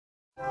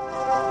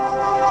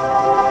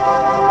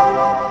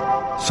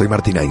Soy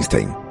Martín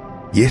Einstein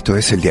y esto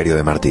es el diario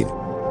de Martín.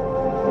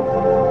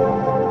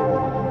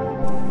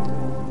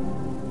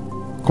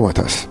 ¿Cómo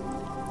estás?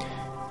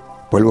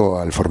 Vuelvo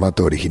al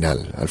formato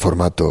original, al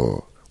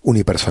formato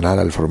unipersonal,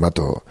 al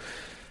formato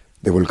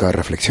de volcar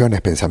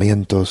reflexiones,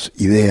 pensamientos,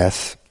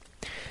 ideas.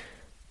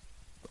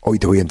 Hoy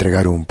te voy a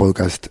entregar un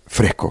podcast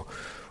fresco,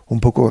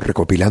 un poco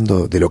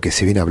recopilando de lo que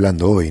se viene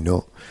hablando hoy,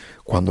 ¿no?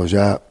 Cuando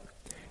ya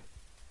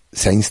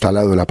se ha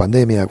instalado la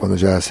pandemia, cuando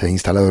ya se ha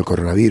instalado el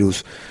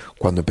coronavirus,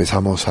 cuando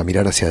empezamos a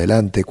mirar hacia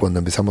adelante, cuando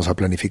empezamos a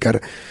planificar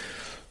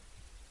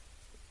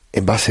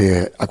en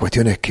base a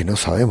cuestiones que no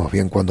sabemos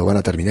bien cuándo van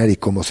a terminar y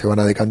cómo se van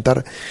a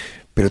decantar,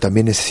 pero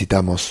también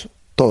necesitamos,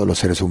 todos los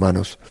seres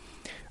humanos,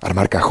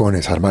 armar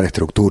cajones, armar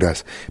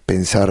estructuras,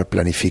 pensar,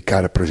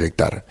 planificar,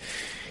 proyectar.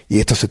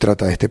 Y esto se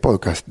trata de este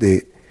podcast,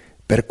 de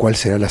ver cuál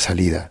será la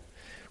salida,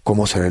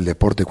 cómo será el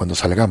deporte cuando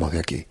salgamos de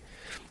aquí,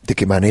 de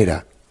qué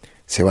manera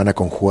se van a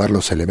conjugar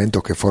los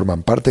elementos que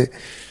forman parte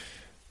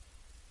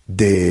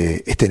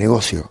de este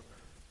negocio,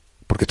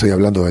 porque estoy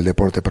hablando del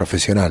deporte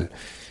profesional,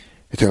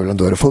 estoy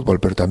hablando del fútbol,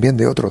 pero también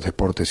de otros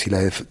deportes y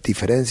la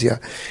diferencia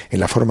en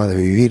la forma de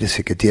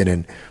vivirse que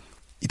tienen,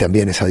 y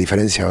también esa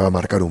diferencia va a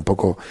marcar un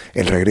poco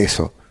el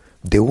regreso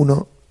de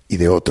uno y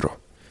de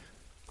otro.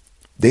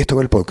 De esto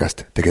va el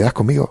podcast. ¿Te quedás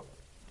conmigo?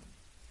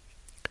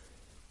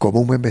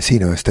 Como un buen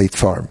vecino, State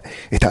Farm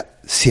está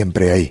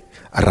siempre ahí.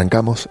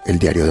 Arrancamos el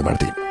diario de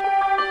Martín.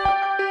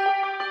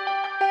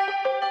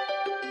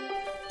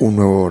 Un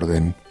nuevo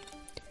orden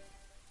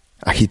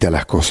agita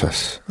las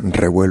cosas,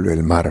 revuelve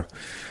el mar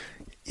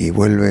y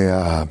vuelve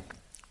a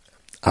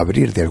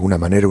abrir de alguna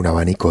manera un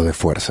abanico de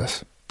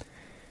fuerzas.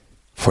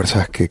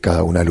 Fuerzas que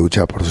cada una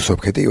lucha por sus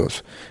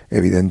objetivos,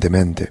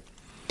 evidentemente.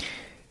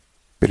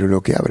 Pero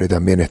lo que abre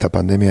también esta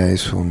pandemia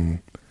es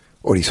un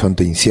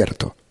horizonte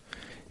incierto,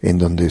 en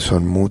donde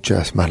son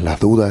muchas más las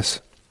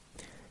dudas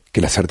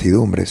que las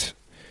certidumbres,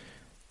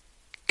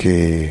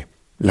 que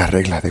las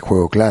reglas de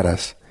juego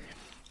claras,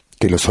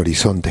 que los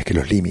horizontes, que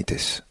los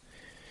límites.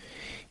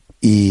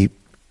 Y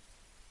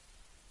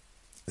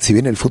si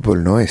bien el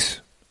fútbol no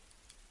es,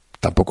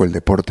 tampoco el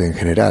deporte en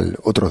general,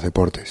 otros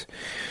deportes,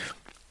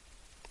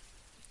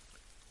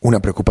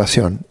 una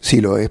preocupación, sí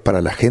lo es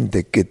para la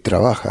gente que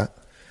trabaja,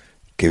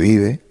 que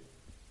vive,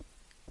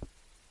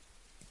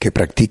 que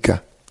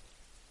practica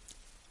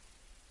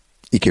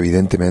y que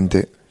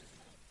evidentemente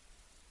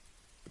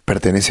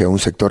pertenece a un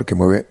sector que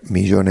mueve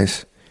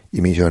millones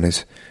y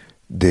millones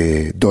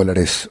de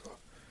dólares,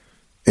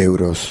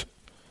 euros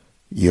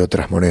y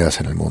otras monedas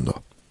en el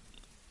mundo.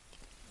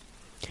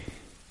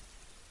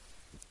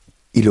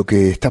 Y lo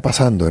que está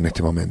pasando en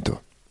este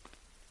momento,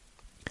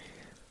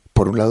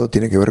 por un lado,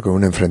 tiene que ver con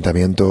un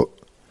enfrentamiento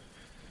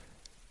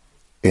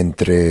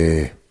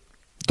entre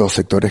dos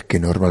sectores que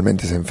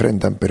normalmente se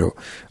enfrentan, pero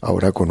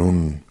ahora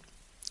con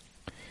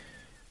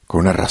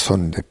una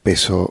razón de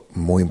peso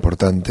muy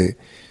importante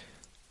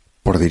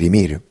por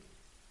dirimir.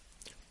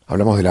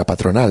 Hablamos de la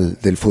patronal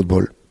del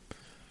fútbol.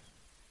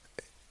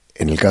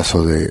 En el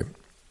caso de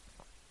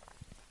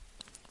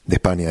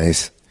España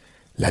es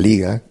la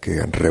Liga,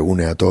 que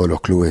reúne a todos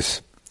los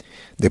clubes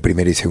de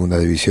primera y segunda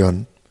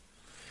división.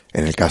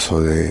 En el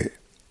caso de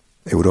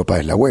Europa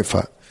es la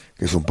UEFA,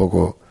 que es un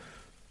poco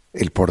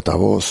el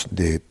portavoz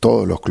de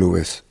todos los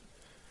clubes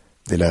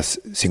de las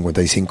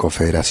 55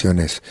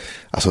 federaciones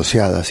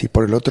asociadas. Y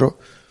por el otro,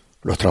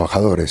 los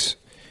trabajadores.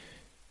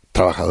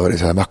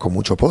 Trabajadores además con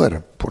mucho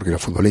poder, porque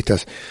los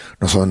futbolistas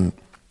no son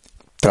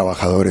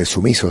trabajadores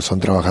sumisos, son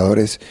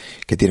trabajadores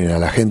que tienen a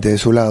la gente de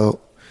su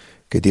lado,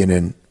 que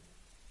tienen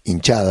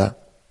hinchada,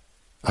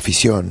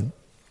 afición,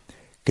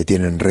 que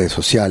tienen redes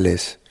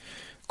sociales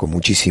con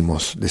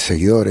muchísimos de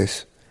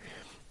seguidores,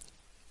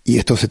 y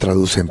esto se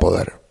traduce en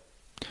poder.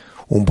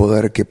 Un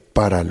poder que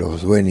para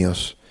los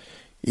dueños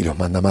y los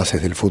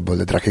mandamases del fútbol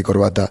de traje y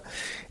corbata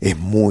es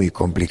muy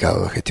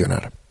complicado de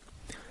gestionar.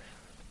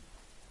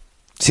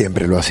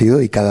 Siempre lo ha sido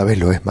y cada vez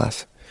lo es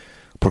más,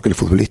 porque el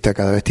futbolista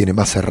cada vez tiene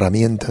más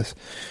herramientas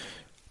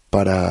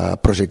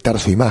para proyectar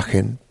su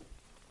imagen,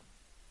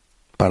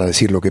 para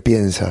decir lo que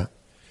piensa.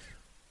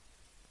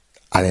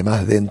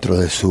 Además, dentro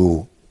de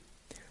su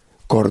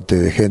corte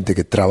de gente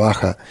que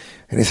trabaja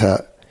en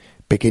esa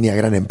pequeña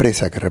gran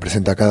empresa que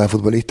representa a cada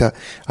futbolista,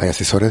 hay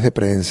asesores de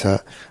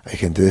prensa, hay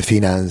gente de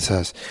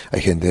finanzas,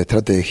 hay gente de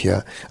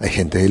estrategia, hay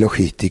gente de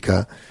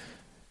logística,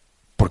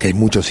 porque hay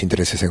muchos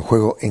intereses en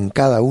juego en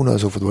cada uno de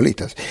esos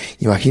futbolistas.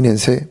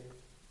 Imagínense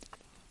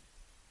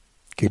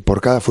que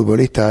por cada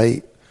futbolista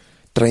hay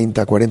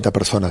 30, 40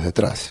 personas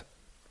detrás,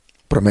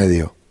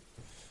 promedio.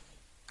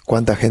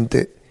 ¿Cuánta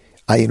gente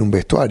hay en un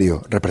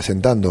vestuario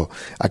representando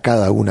a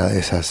cada una de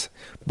esas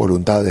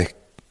voluntades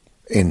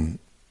en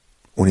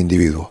un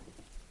individuo?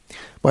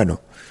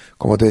 Bueno,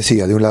 como te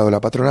decía, de un lado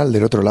la patronal,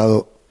 del otro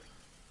lado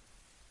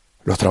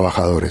los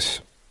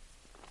trabajadores.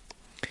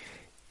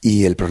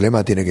 Y el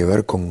problema tiene que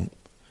ver con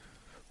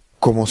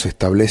cómo se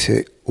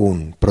establece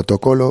un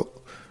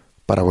protocolo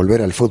para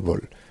volver al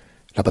fútbol.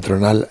 La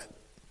patronal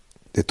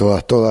de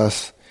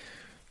todas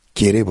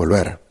quiere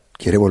volver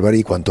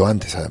y cuanto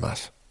antes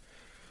además.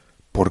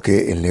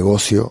 porque el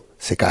negocio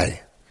se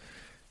cae.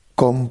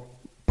 Con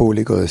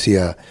público,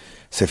 decía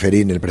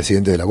Ceferín, el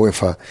presidente de la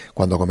UEFA,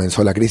 cuando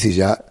comenzó la crisis,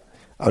 ya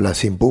habla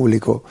sin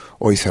público.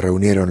 Hoy se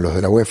reunieron los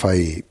de la UEFA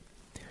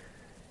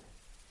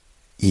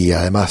y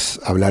además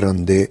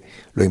hablaron de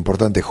lo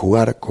importante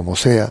jugar como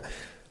sea,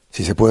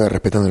 si se puede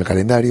respetando el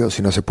calendario,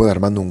 si no se puede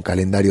armando un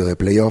calendario de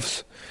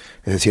playoffs,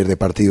 es decir, de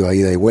partido a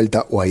ida y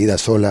vuelta o a ida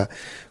sola,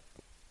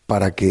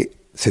 para que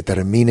se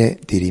termine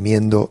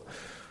dirimiendo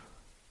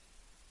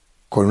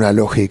con una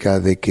lógica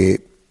de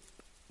que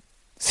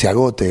se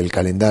agote el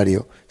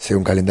calendario, sea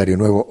un calendario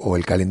nuevo o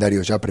el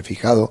calendario ya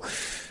prefijado,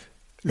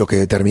 lo que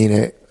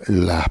determine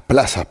las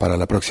plazas para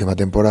la próxima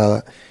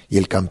temporada y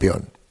el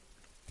campeón.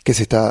 ¿Qué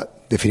se está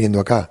definiendo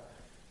acá?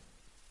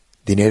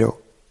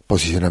 Dinero,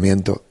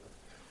 posicionamiento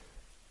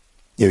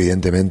y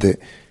evidentemente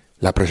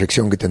la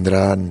proyección que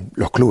tendrán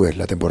los clubes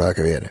la temporada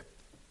que viene.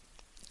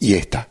 Y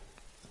esta.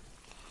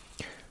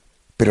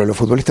 Pero a los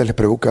futbolistas les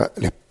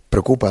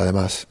preocupa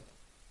además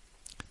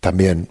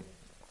también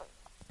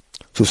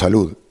su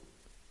salud.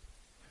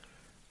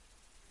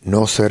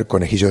 No ser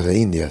conejillos de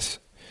indias,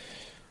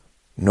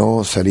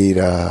 no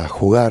salir a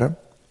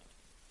jugar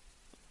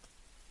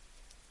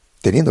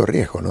teniendo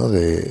riesgo, ¿no?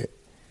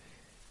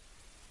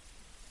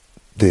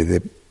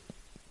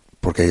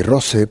 Porque hay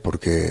roce,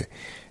 porque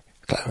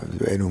claro,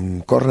 en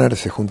un córner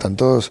se juntan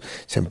todos,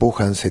 se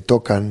empujan, se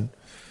tocan,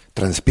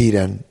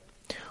 transpiran.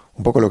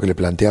 Un poco lo que le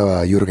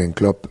planteaba a Jürgen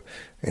Klopp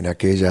en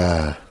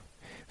aquella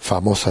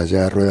famosa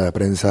ya rueda de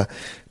prensa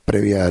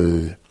previa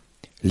al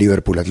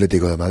Liverpool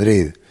Atlético de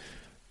Madrid.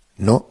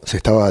 No se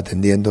estaba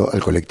atendiendo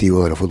al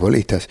colectivo de los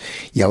futbolistas.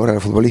 Y ahora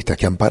los futbolistas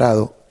que han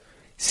parado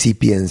sí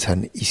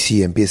piensan y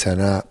sí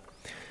empiezan a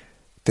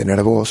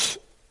tener voz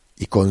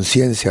y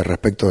conciencia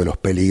respecto de los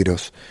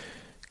peligros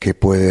a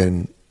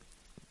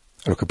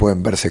los que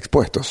pueden verse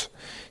expuestos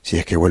si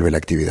es que vuelve la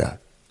actividad.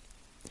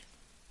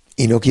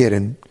 Y no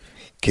quieren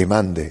que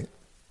mande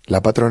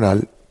la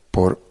patronal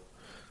por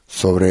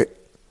sobre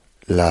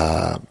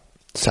la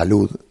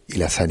salud y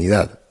la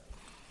sanidad.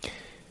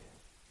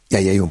 Y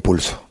ahí hay un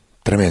pulso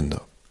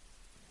tremendo.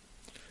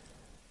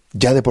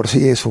 Ya de por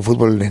sí es un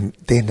fútbol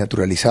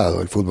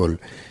desnaturalizado, el fútbol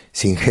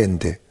sin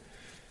gente,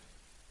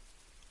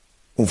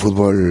 un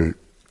fútbol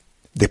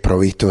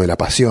desprovisto de la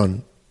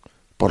pasión,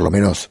 por lo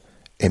menos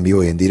en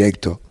vivo y en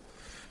directo.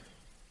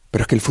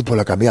 Pero es que el fútbol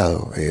ha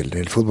cambiado,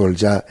 el fútbol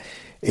ya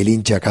el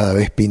hincha cada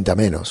vez pinta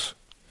menos,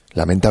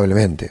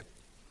 lamentablemente.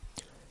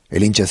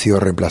 El hincha ha sido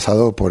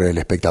reemplazado por el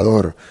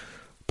espectador,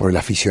 por el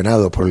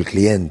aficionado, por el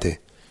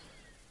cliente.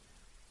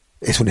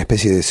 Es una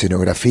especie de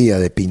escenografía,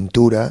 de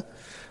pintura,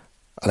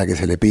 a la que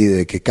se le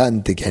pide que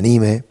cante, que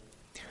anime,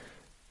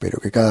 pero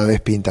que cada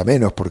vez pinta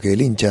menos, porque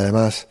el hincha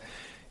además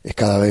es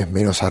cada vez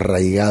menos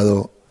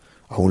arraigado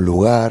a un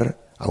lugar,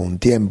 a un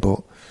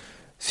tiempo,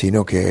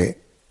 sino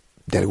que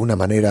de alguna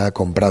manera ha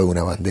comprado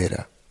una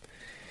bandera.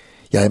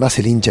 Y además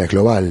el hincha es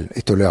global,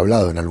 esto lo he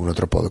hablado en algún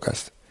otro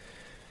podcast.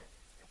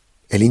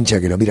 El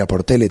hincha que lo mira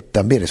por tele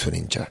también es un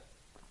hincha.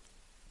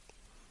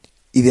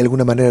 Y de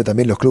alguna manera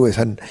también los clubes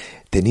han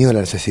tenido la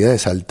necesidad de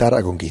saltar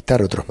a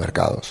conquistar otros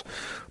mercados,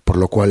 por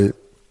lo cual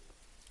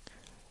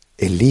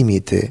el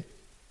límite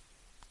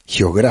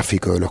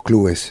geográfico de los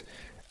clubes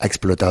ha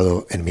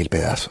explotado en 1000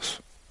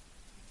 pedazos.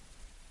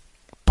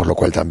 Por lo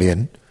cual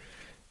también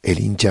el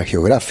hincha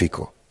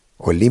geográfico,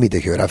 o el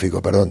límite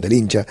geográfico, perdón, del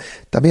hincha,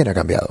 también ha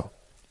cambiado.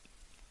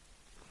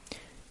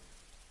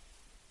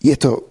 Y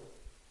esto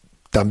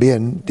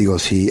también, digo,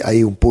 si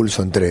hay un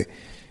pulso entre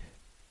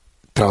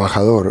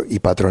trabajador y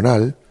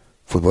patronal,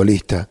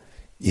 futbolista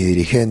y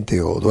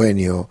dirigente o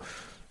dueño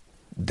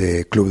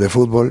de club de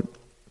fútbol,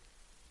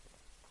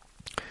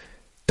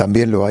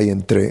 también lo hay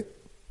entre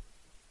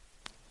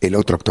el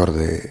otro actor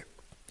de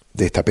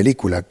esta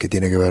película, que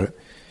tiene que ver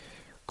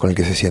con el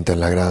que se sienta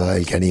en la grada,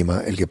 el que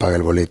anima, el que paga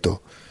el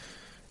boleto,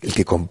 el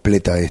que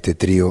completa este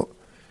trío,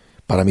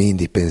 para mí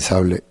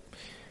indispensable,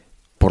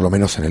 por lo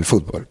menos en el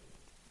fútbol.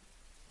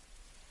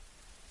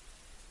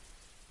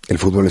 El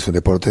fútbol es un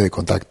deporte de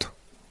contacto.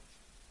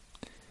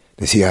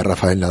 Decía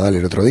Rafael Nadal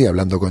el otro día,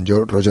 hablando con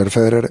Roger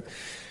Federer,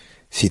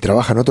 si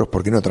trabajan otros,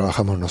 ¿por qué no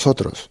trabajamos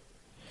nosotros?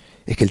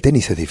 Es que el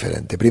tenis es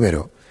diferente.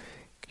 Primero,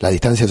 la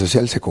distancia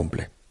social se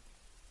cumple.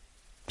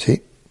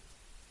 ¿Sí?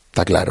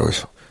 Está claro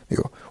eso.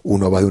 Digo,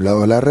 uno va de un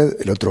lado de la red,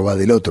 el otro va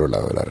del otro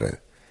lado de la red.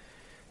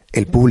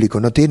 El público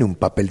no tiene un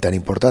papel tan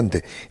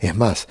importante. Es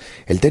más,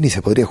 el tenis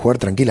se podría jugar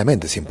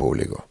tranquilamente sin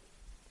público.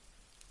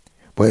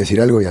 Puedo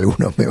decir algo y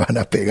algunos me van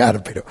a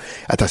pegar, pero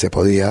hasta se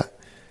podía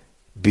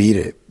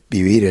vivir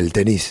el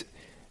tenis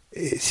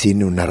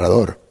sin un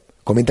narrador.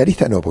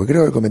 Comentarista no, porque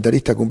creo que el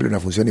comentarista cumple una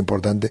función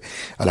importante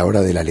a la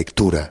hora de la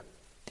lectura.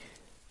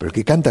 Pero el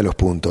que canta los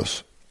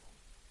puntos,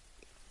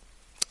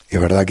 es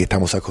verdad que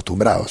estamos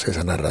acostumbrados a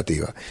esa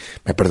narrativa.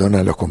 Me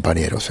perdonan los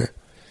compañeros,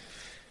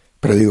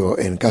 pero digo,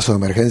 en caso de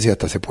emergencia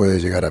hasta se puede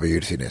llegar a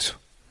vivir sin eso.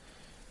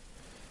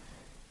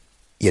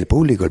 Y el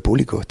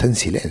público está en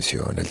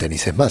silencio en el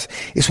tenis. Es más,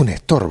 es un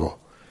estorbo.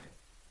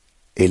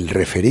 El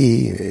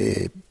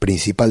referí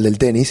principal del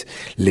tenis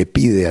le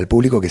pide al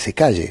público que se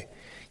calle.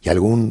 Y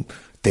algún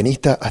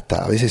tenista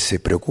hasta a veces se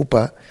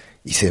preocupa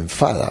y se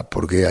enfada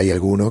porque hay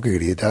alguno que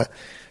grita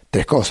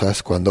 3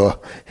 cosas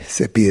cuando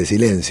se pide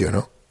silencio,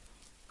 ¿no?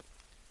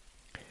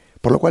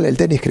 Por lo cual el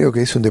tenis creo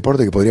que es un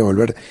deporte que podría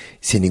volver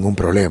sin ningún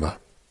problema,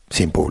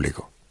 sin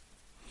público.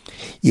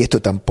 Y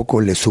esto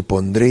tampoco le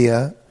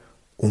supondría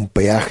un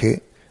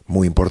peaje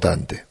muy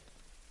importante.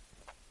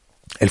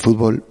 El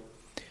fútbol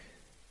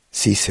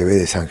sí se ve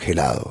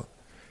desangelado,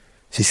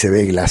 sí se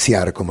ve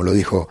glaciar, como lo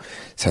dijo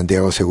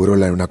Santiago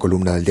Segurola en una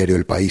columna del diario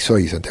El País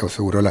hoy. Santiago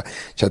Segurola,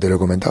 ya te lo he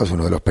comentado, es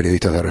uno de los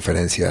periodistas de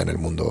referencia en el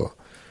mundo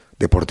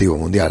deportivo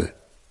mundial,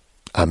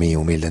 a mi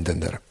humilde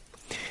entender.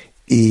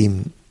 Y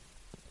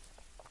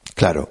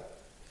claro,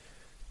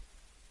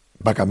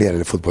 va a cambiar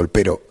el fútbol,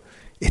 pero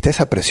está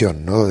esa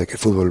presión, ¿no?, de que el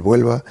fútbol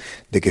vuelva,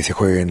 de que se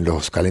jueguen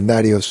los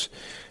calendarios,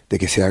 de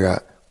que se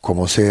haga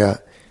como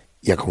sea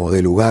y a como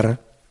dé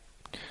lugar,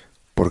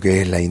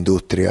 porque es la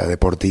industria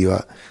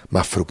deportiva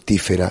más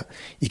fructífera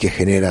y que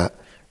genera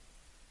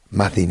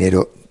más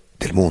dinero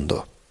del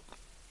mundo.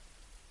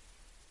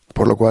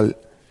 Por lo cual,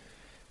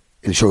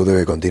 el show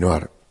debe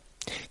continuar.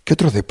 ¿Qué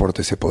otros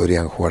deportes se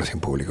podrían jugar sin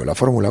público? ¿La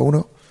Fórmula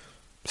 1?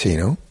 Sí,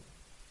 ¿no?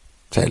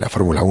 O sea, en la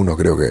Fórmula 1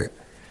 creo que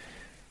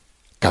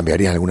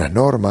cambiarían algunas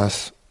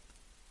normas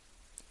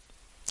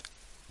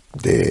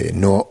de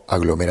no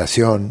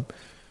aglomeración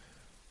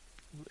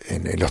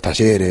en los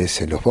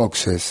talleres, en los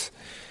boxes,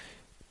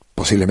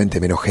 posiblemente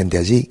menos gente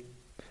allí,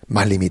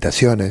 más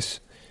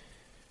limitaciones,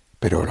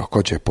 pero los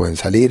coches pueden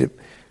salir,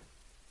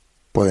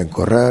 pueden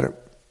correr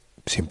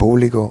sin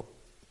público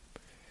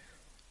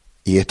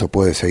y esto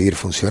puede seguir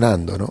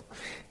funcionando, ¿no?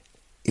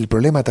 El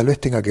problema tal vez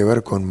tenga que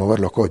ver con mover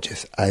los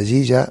coches.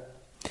 Allí ya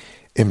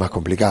es más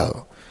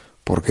complicado,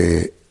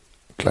 porque,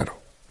 claro,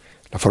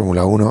 la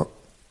Fórmula 1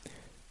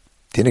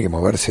 tiene que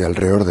moverse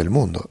alrededor del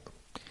mundo.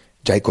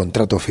 Ya hay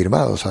contratos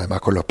firmados,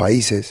 además, con los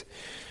países,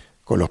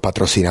 con los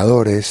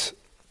patrocinadores,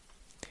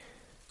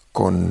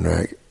 con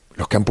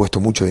los que han puesto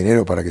mucho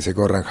dinero para que se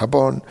corra en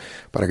Japón,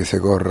 para que se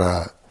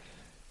corra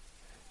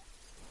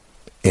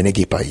en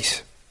X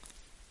país.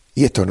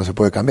 Y esto no se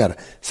puede cambiar,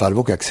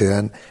 salvo que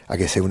accedan a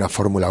que sea una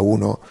Fórmula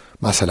 1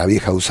 más a la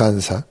vieja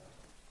usanza,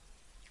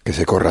 que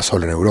se corra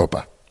solo en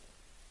Europa.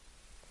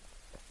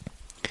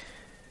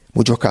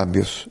 Muchos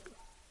cambios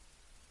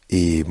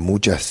y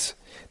muchas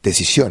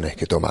decisiones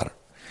que tomar.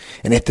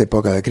 En esta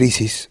época de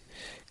crisis,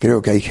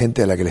 creo que hay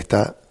gente a la que le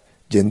está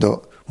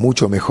yendo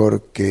mucho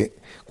mejor que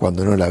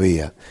cuando no la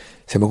había.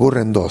 Se me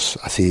ocurren 2,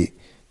 así,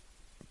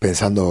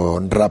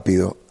 pensando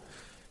rápido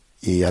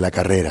y a la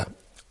carrera.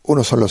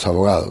 Uno son los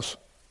abogados,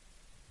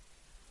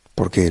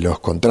 porque los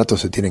contratos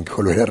se tienen que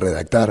volver a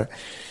redactar.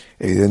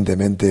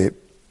 Evidentemente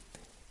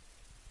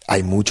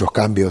hay muchos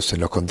cambios en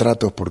los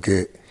contratos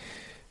porque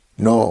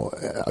no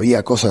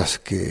había cosas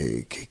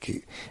que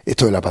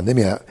esto de la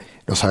pandemia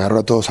nos agarró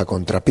a todos a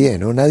contrapié,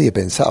 ¿no? Nadie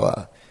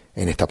pensaba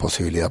en esta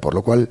posibilidad, por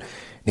lo cual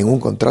ningún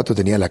contrato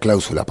tenía la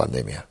cláusula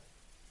pandemia.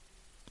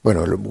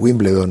 Bueno,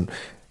 Wimbledon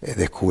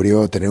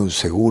descubrió tener un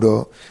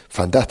seguro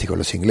fantástico.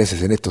 Los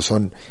ingleses en esto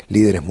son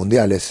líderes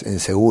mundiales en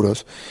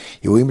seguros,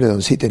 y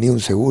Wimbledon sí tenía un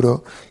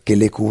seguro que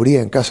le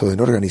cubría en caso de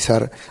no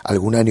organizar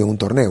algún año un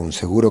torneo, un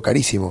seguro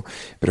carísimo,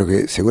 pero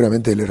que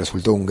seguramente le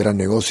resultó un gran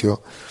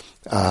negocio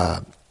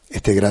a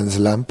este Grand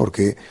Slam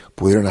porque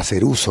pudieron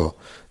hacer uso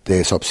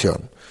de esa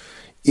opción.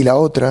 Y la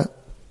otra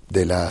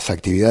de las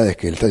actividades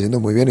que le está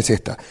yendo muy bien es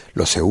esta,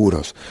 los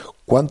seguros.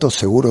 ¿Cuántos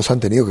seguros han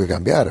tenido que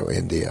cambiar hoy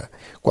en día?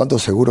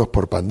 ¿Cuántos seguros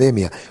por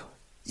pandemia?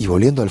 Y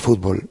volviendo al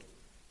fútbol,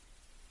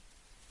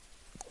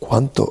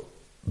 ¿cuánto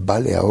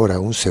vale ahora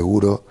un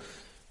seguro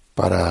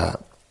para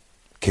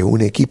que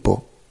un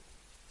equipo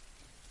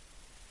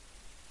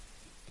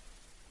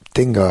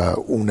tenga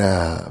un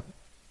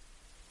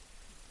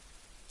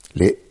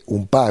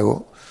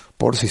pago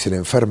por si se le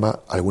enferma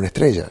alguna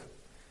estrella,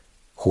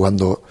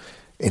 jugando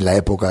en la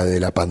época de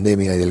la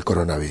pandemia y del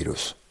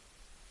coronavirus?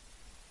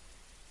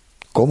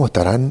 ¿Cómo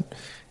estarán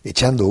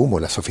echando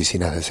humo las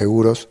oficinas de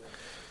seguros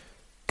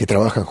que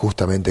trabajan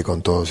justamente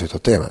con todos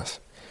estos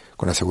temas?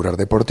 Con asegurar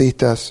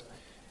deportistas,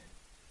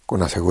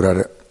 con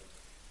asegurar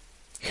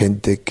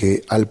gente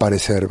que al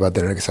parecer va a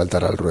tener que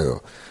saltar al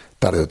ruedo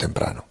tarde o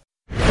temprano.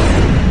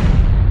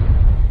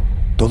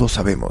 Todos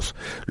sabemos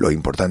lo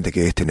importante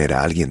que es tener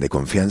a alguien de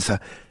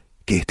confianza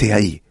que esté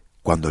ahí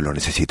cuando lo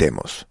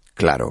necesitemos.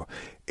 Claro,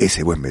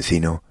 ese buen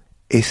vecino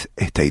es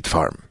State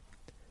Farm.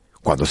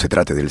 Cuando se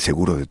trate del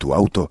seguro de tu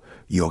auto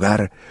y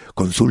hogar,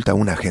 consulta a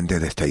un agente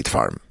de State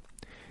Farm.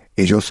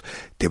 Ellos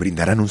te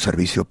brindarán un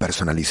servicio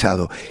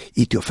personalizado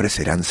y te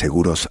ofrecerán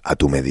seguros a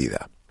tu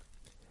medida.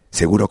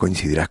 Seguro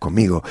coincidirás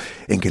conmigo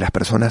en que las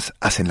personas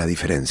hacen la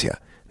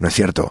diferencia, ¿no es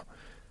cierto?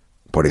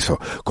 Por eso,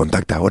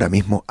 contacta ahora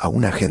mismo a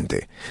un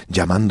agente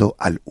llamando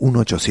al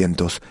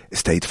 1-800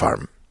 State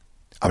Farm.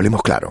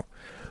 Hablemos claro,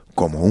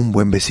 como un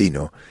buen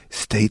vecino,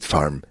 State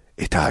Farm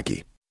está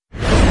aquí.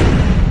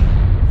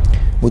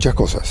 Muchas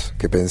cosas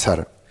que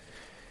pensar.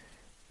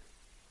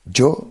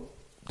 Yo,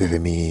 desde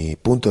mi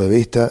punto de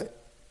vista,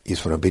 y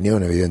es una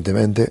opinión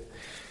evidentemente,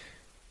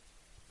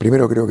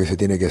 primero creo que se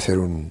tiene que hacer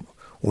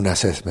un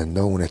assessment,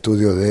 ¿no? Un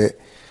estudio de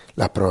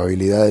las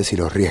probabilidades y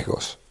los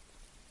riesgos.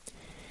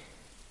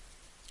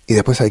 Y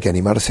después hay que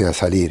animarse a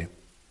salir.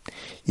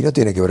 Y no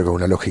tiene que ver con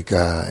una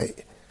lógica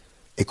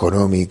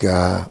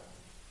económica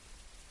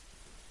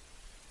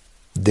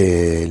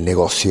del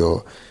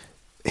negocio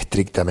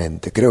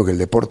estrictamente. Creo que el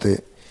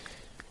deporte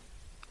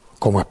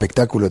como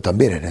espectáculo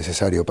también es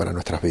necesario para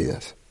nuestras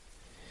vidas.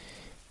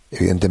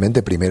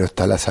 Evidentemente primero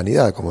está la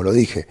sanidad, como lo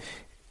dije,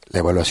 la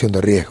evaluación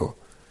de riesgo.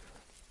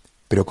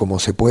 Pero como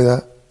se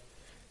pueda,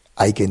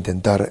 hay que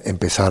intentar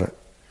empezar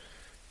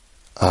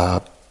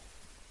a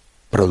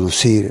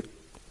producir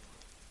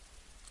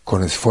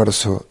con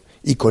esfuerzo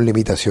y con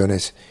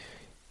limitaciones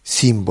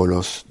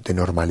símbolos de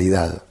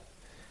normalidad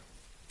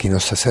que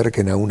nos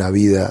acerquen a una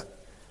vida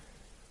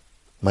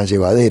más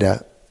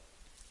llevadera,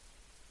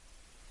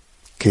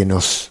 que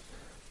nos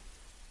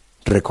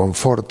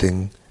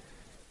reconforten,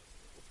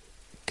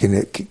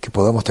 que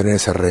podamos tener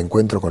ese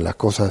reencuentro con las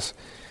cosas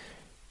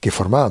que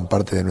formaban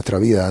parte de nuestra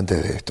vida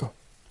antes de esto.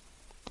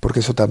 Porque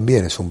eso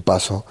también es un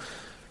paso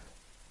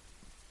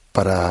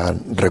para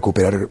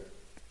recuperar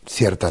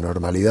cierta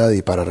normalidad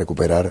y para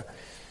recuperar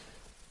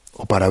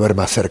o para ver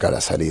más cerca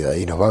la salida.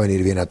 Y nos va a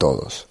venir bien a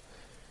todos.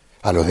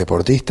 A los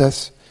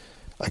deportistas,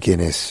 a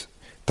quienes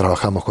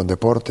trabajamos con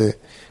deporte,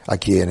 a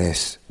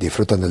quienes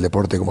disfrutan del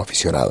deporte como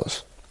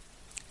aficionados.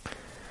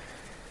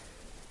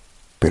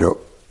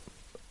 Pero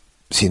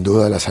sin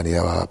duda la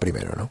sanidad va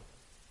primero, ¿no?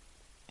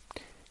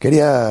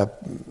 Quería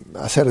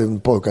hacer un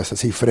podcast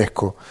así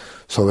fresco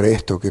sobre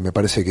esto, que me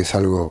parece que es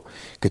algo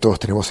que todos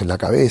tenemos en la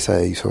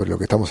cabeza y sobre lo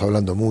que estamos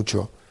hablando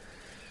mucho,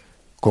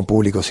 con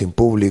público, sin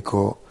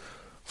público,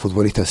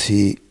 futbolistas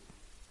sí,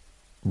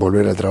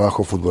 volver al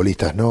trabajo,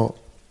 futbolistas no,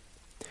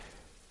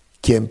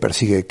 quién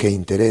persigue qué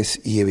interés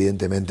y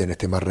evidentemente en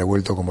este mar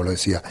revuelto, como lo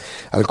decía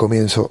al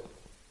comienzo,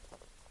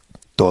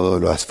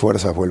 todas las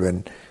fuerzas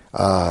vuelven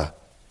a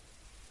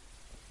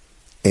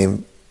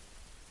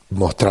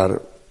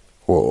mostrar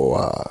o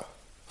a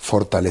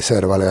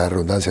fortalecer, valga la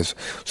redundancia,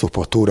 sus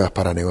posturas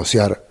para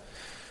negociar,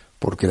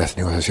 porque las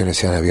negociaciones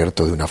se han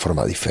abierto de una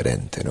forma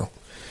diferente, ¿no?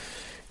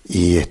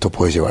 Y esto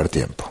puede llevar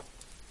tiempo.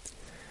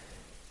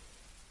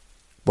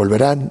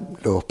 Volverán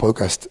los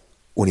podcasts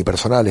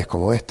unipersonales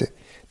como este.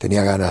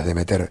 Tenía ganas de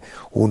meter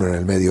uno en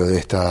el medio de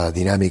esta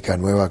dinámica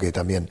nueva que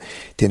también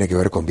tiene que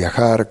ver con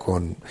viajar,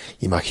 con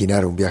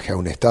imaginar un viaje a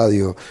un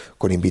estadio,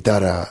 con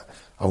invitar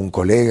a un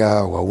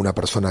colega o a una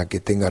persona que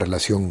tenga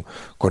relación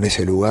con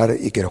ese lugar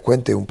y que nos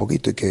cuente un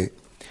poquito y que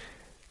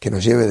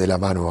nos lleve de la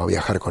mano a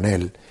viajar con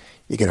él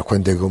y que nos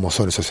cuente cómo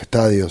son esos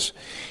estadios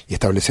y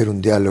establecer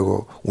un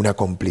diálogo, una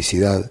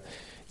complicidad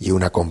y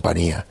una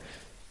compañía.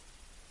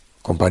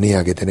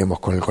 Compañía que tenemos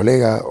con el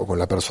colega o con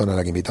la persona a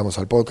la que invitamos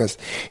al podcast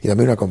y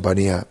también una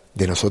compañía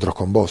de nosotros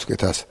con vos que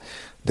estás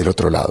del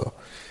otro lado.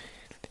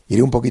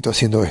 Iré un poquito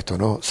haciendo esto,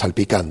 ¿no?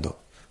 Salpicando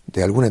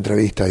de alguna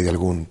entrevista y de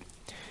algún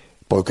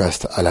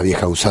podcast a la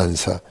vieja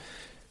usanza,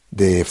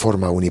 de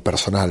forma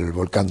unipersonal,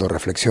 volcando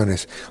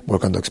reflexiones,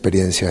 volcando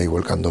experiencia y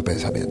volcando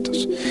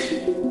pensamientos.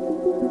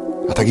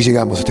 Hasta aquí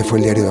llegamos, este fue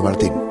el Diario de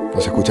Martín.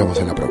 Nos escuchamos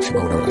en la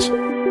próxima. Un abrazo.